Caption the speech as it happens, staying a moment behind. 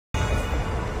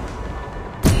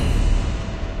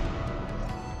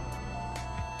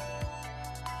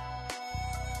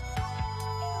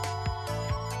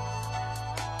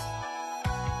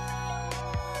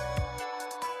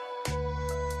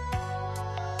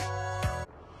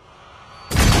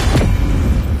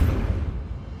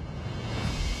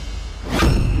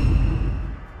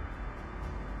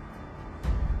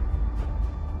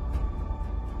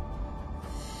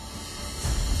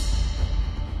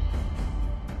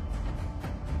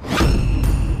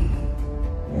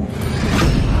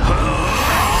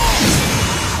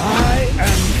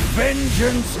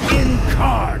Vengeance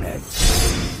incarnate!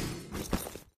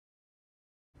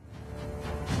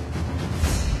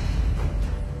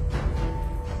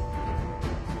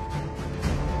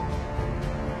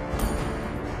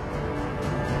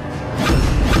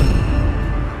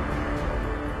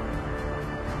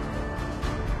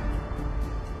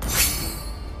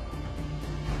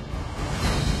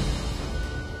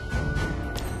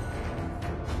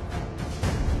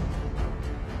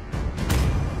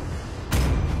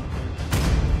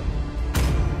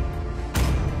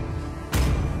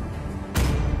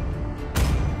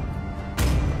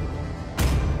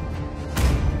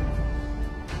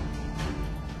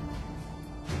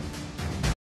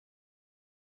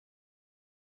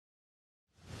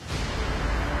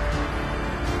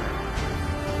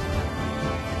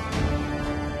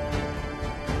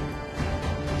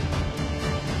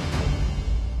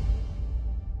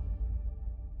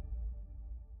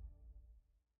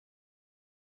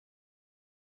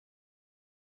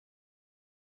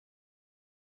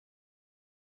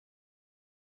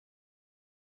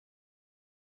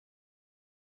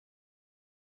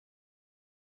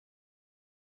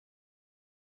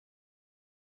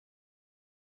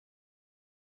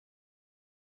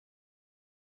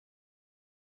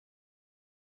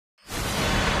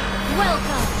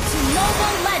 Welcome to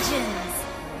Mobile Legends!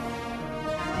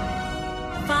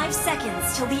 5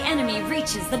 seconds till the enemy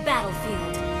reaches the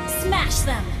battlefield. Smash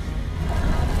them!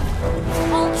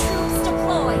 All troops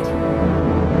deployed!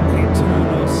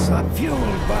 Eternal sun,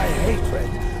 fueled by hatred,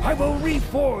 I will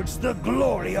reforge the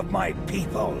glory of my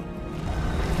people!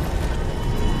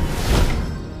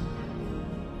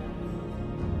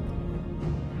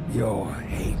 Your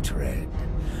hatred,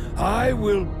 I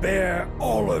will bear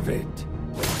all of it!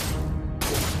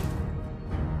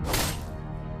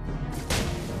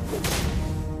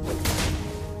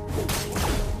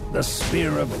 The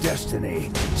Spear of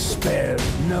Destiny spares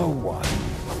no one.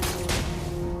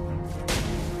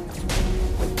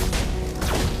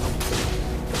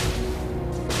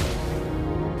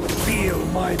 Feel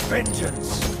my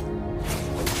vengeance!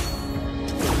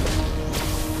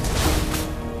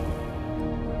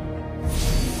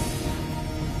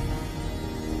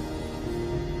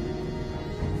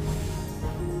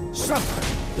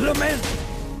 Suffer! Lament!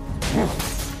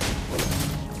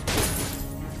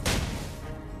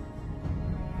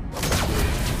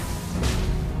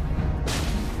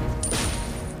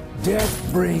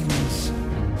 Death brings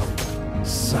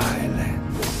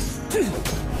silence.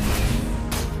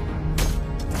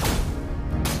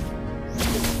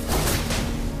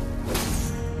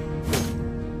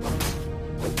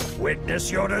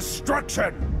 Witness your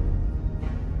destruction!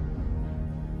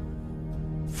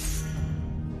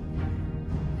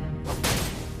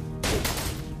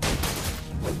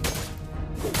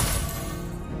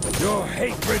 Your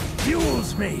hatred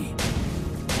fuels me!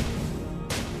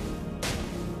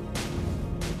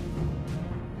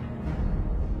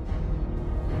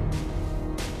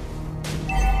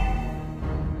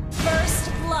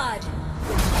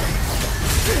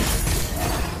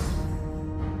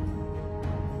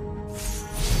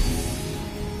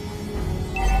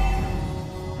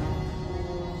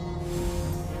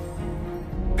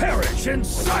 Perish in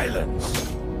silence!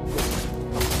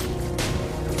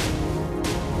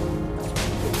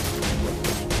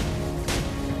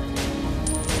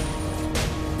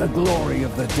 The glory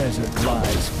of the desert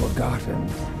lies forgotten,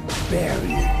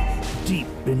 buried deep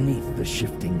beneath the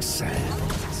shifting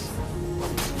sands.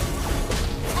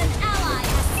 An ally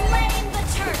has slain the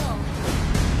turtle!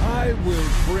 I will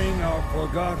bring our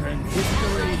forgotten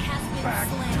history back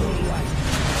to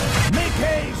life. Make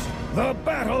haste! The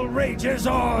battle rages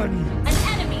on! An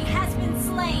enemy has been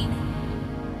slain!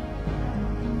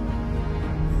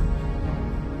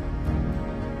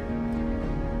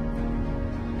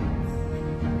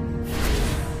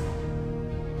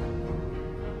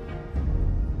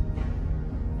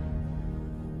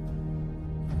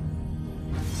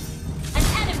 An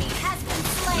enemy has been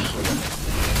slain!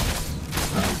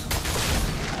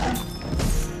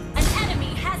 An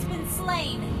enemy has been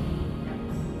slain!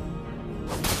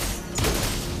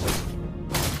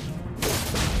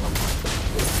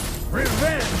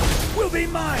 Revenge will be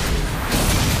mine!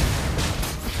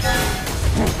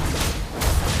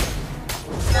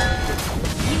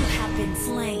 You have been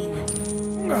slain.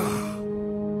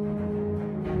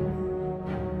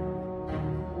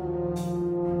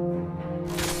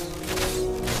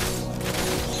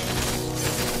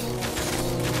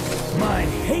 My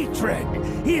hatred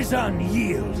is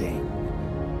unyielding.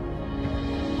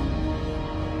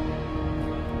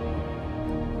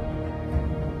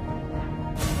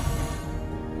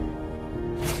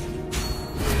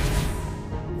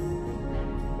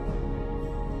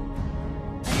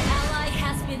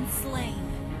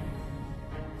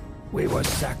 We were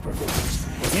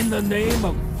sacrificed in the name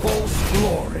of false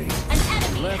glory. An enemy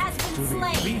has Left been to be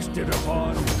slain. feasted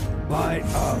upon by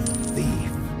a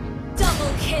thief.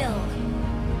 Double kill.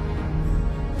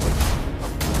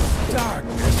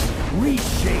 Darkness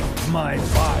reshaped my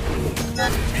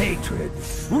body. Hatred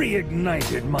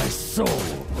reignited my soul.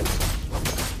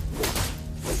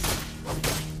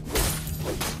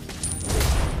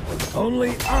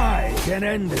 Only I can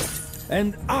end it,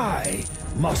 and I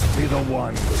must be the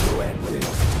one to end it.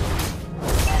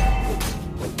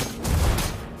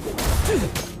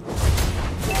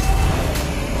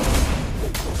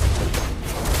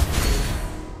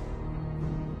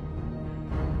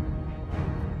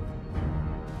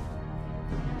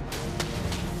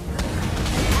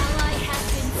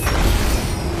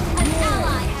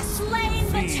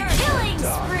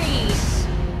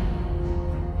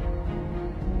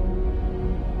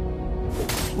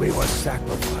 We were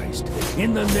sacrificed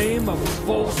in the name of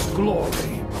false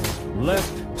glory,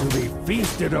 left to be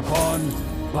feasted upon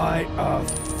by a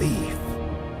thief.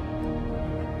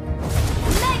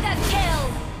 Mega kill!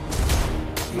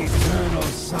 Eternal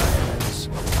silence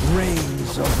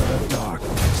reigns over the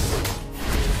darkness.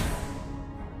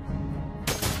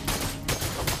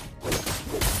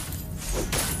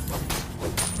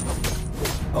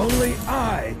 Only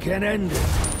I can end it,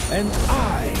 and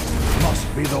I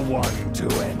must be the one to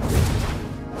end it.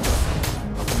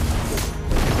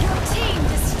 Your team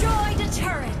destroyed a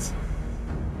turret.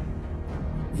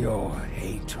 Your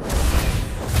hatred.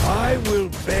 I will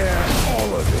bear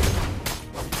all of it.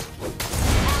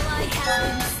 Ally has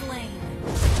been slain.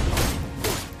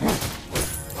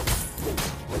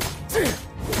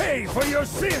 Pay for your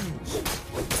sins!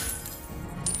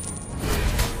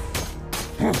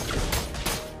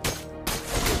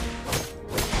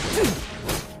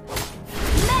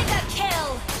 Mega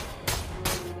kill!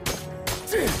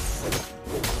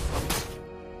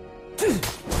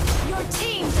 Your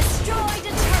team destroyed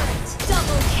a turret.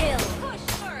 Double kill. Push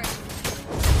first.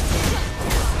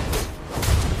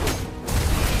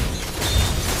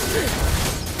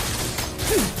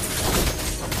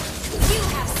 You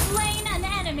have slain an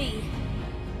enemy.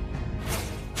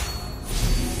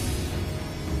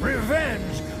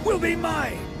 Revenge will be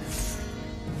mine!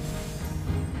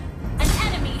 An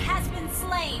enemy has been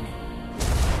slain.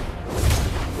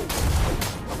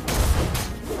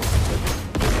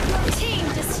 Your team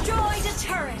destroyed a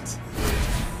turret.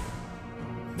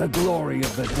 The glory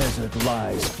of the desert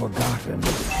lies forgotten,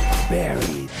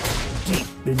 buried deep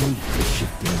beneath the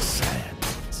shifting sands.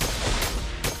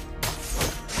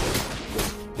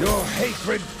 Your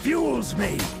hatred fuels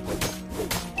me!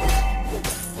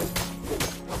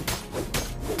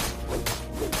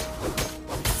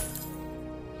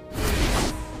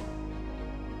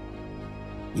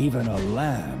 Even a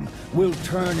lamb will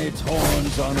turn its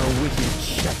horns on a wicked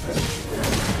shepherd.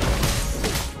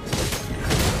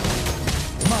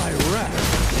 My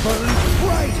wrath burns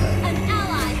brighter! An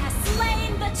ally has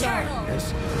slain the turtle.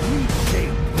 Darkness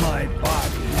reshaped my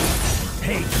body.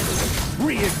 Hatred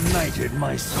reignited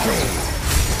my soul.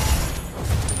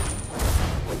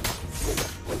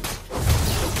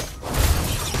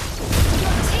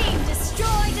 Your team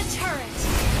destroyed a turret.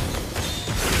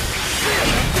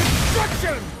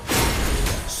 Destruction!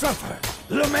 Suffer,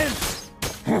 lament,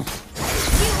 You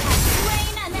have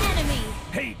slain an enemy.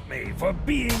 hate me for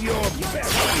being your Your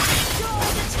best. team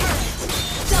destroyed a turret.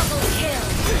 Double kill.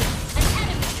 An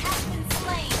enemy has been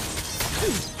slain.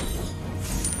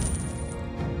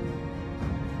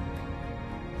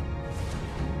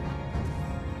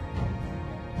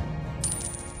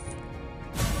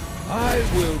 I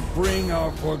will bring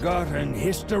our forgotten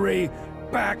history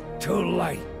back to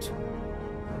light.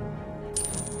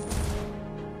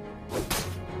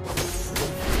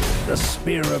 The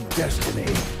spear of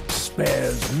destiny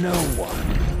spares no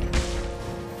one.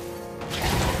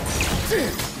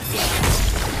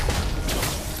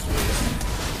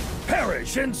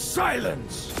 Perish in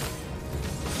silence!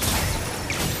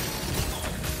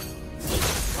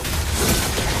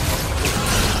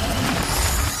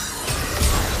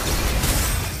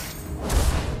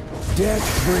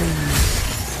 Death brings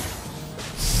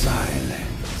silence.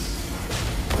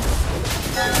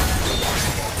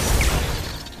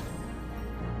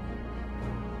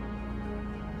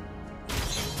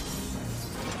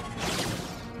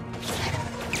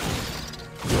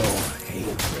 Your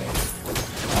hatred.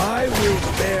 I will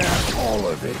bear all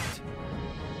of it.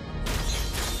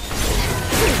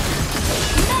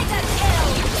 Mega kill.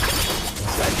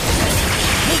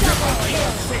 Double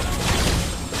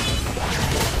kill.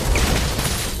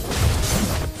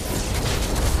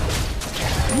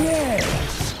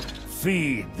 Yes!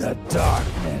 Feed the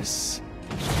darkness.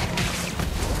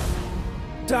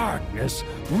 Darkness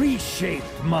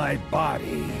reshaped my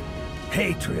body.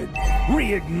 Hatred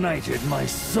reignited my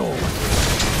soul. An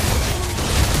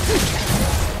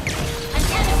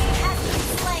enemy has been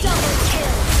slain. Double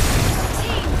kill.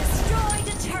 Team destroyed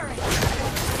a turret.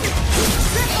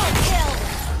 Triple kill.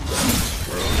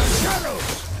 Through the shadows.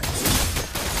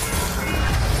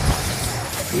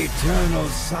 Eternal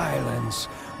silence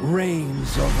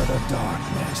reigns over the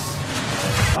darkness.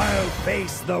 I'll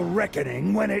face the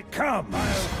reckoning when it comes.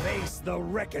 I'll face the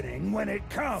reckoning when it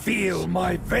comes. Feel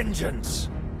my vengeance.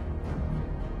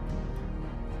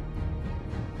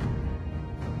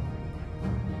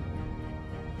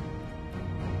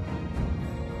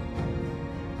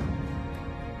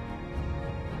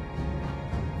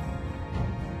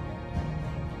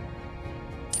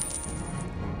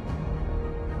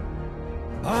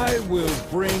 I will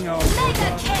bring our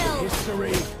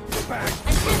history back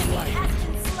An to enemy life. has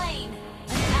been slain.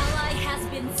 An ally has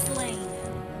been slain.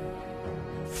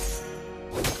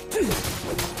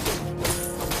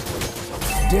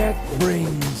 Death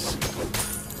brings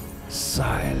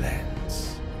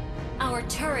silence. Our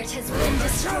turret has been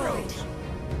destroyed.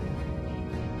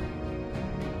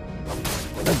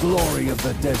 The glory of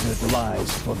the desert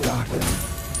lies forgotten,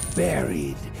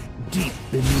 buried deep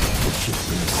beneath the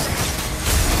chickens.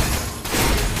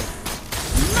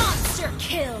 Monster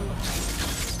kill.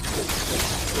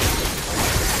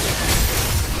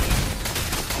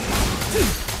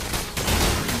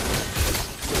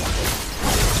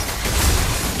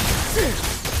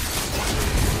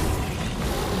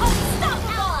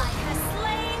 Unstoppable has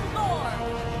slain Lord.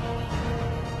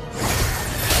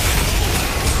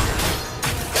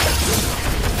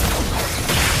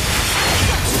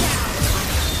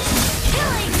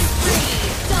 Killing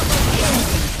spree. Double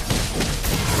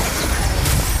kill.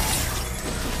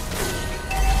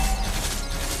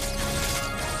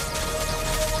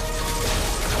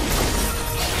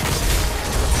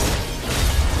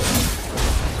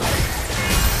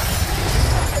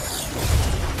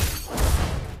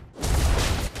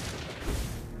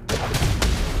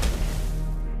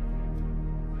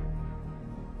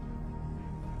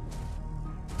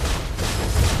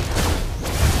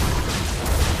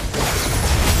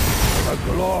 The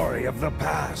glory of the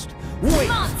past waits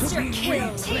Monster to be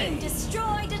kill. Team reclaimed.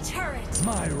 destroyed a turret.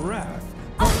 My wrath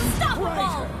burns Unstoppable.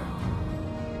 brighter.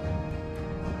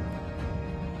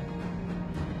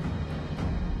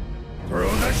 Through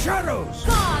the shadows.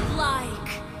 Godlike.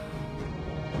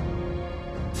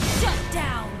 Shut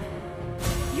down.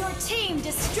 Your team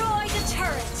destroyed